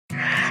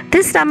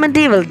This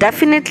remedy will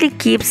definitely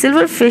keep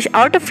silverfish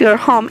out of your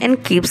home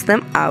and keeps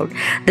them out.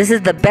 This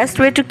is the best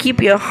way to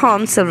keep your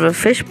home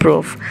silverfish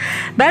proof.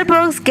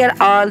 Bedbugs get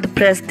all the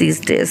press these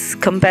days.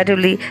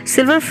 Comparatively,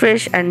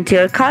 silverfish and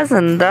their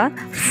cousin the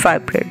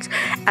vibrates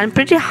and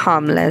pretty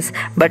harmless.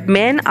 But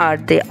man, are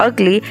they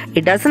ugly.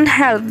 It doesn't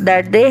help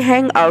that they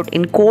hang out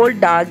in cold,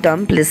 dark,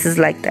 dumb places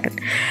like that.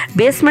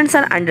 Basements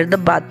and under the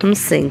bathroom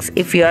sinks.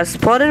 If you are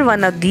spotted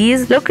one of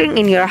these lurking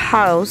in your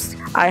house,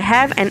 I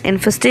have an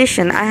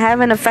infestation. I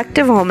have an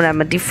effective home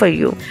remedy for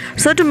you.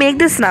 So to make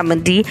this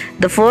remedy,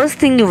 the first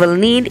thing you will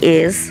need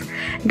is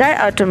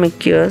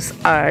diatomaceous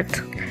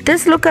earth.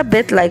 This looks a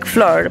bit like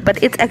flour,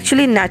 but it's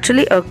actually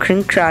naturally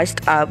occurring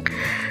crushed up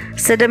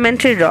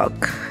sedimentary rock.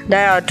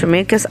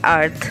 Diatomaceous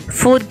earth,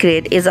 food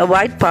grade, is a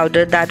white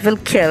powder that will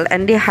kill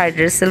and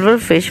dehydrate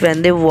silverfish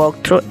when they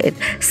walk through it.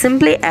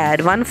 Simply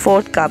add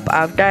 1/4 cup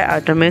of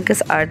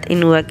diatomaceous earth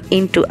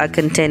into a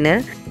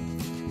container.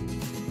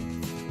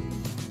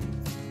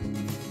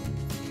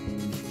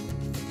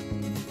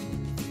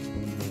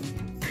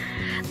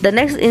 The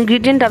next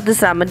ingredient of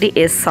this remedy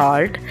is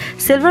salt.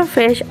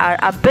 Silverfish are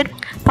a bit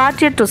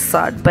partial to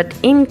salt, but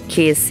in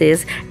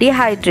cases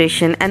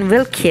dehydration and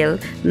will kill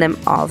them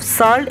off.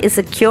 Salt is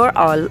a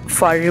cure-all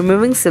for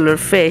removing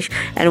silverfish,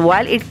 and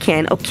while it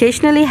can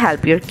occasionally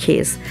help your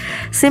case,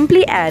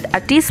 simply add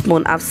a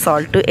teaspoon of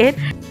salt to it.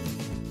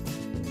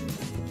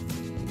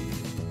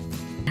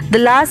 The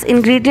last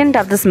ingredient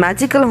of this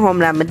magical home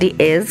remedy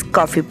is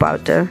coffee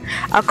powder.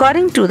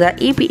 According to the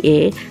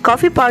EPA,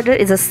 coffee powder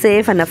is a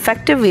safe and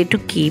effective way to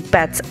keep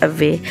pets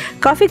away.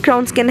 Coffee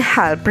grounds can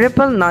help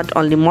repel not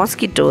only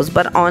mosquitoes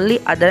but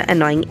only other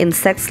annoying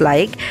insects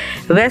like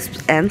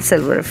wasps and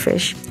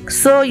silverfish.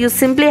 So you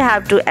simply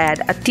have to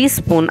add a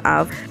teaspoon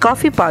of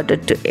coffee powder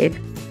to it.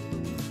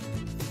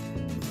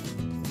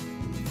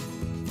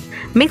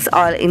 Mix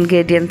all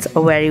ingredients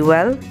very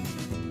well.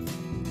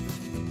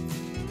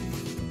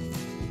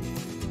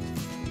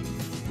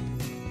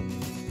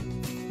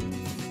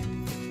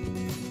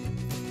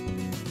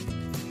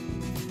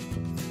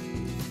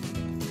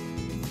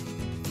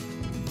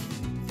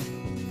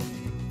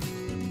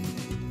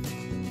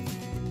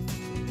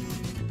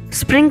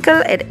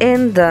 Sprinkle it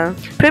in the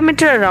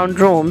perimeter around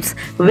rooms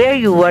where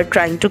you were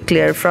trying to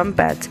clear from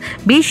pets.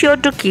 Be sure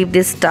to keep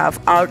this stuff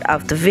out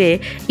of the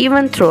way.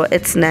 Even though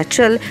it's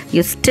natural,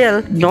 you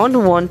still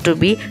don't want to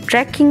be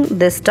tracking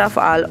this stuff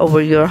all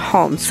over your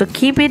home. So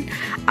keep it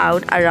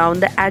out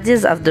around the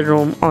edges of the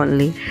room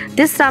only.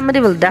 This remedy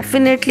will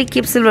definitely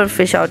keep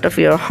silverfish out of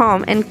your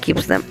home and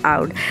keeps them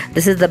out.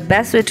 This is the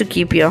best way to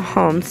keep your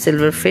home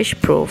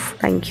silverfish proof.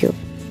 Thank you.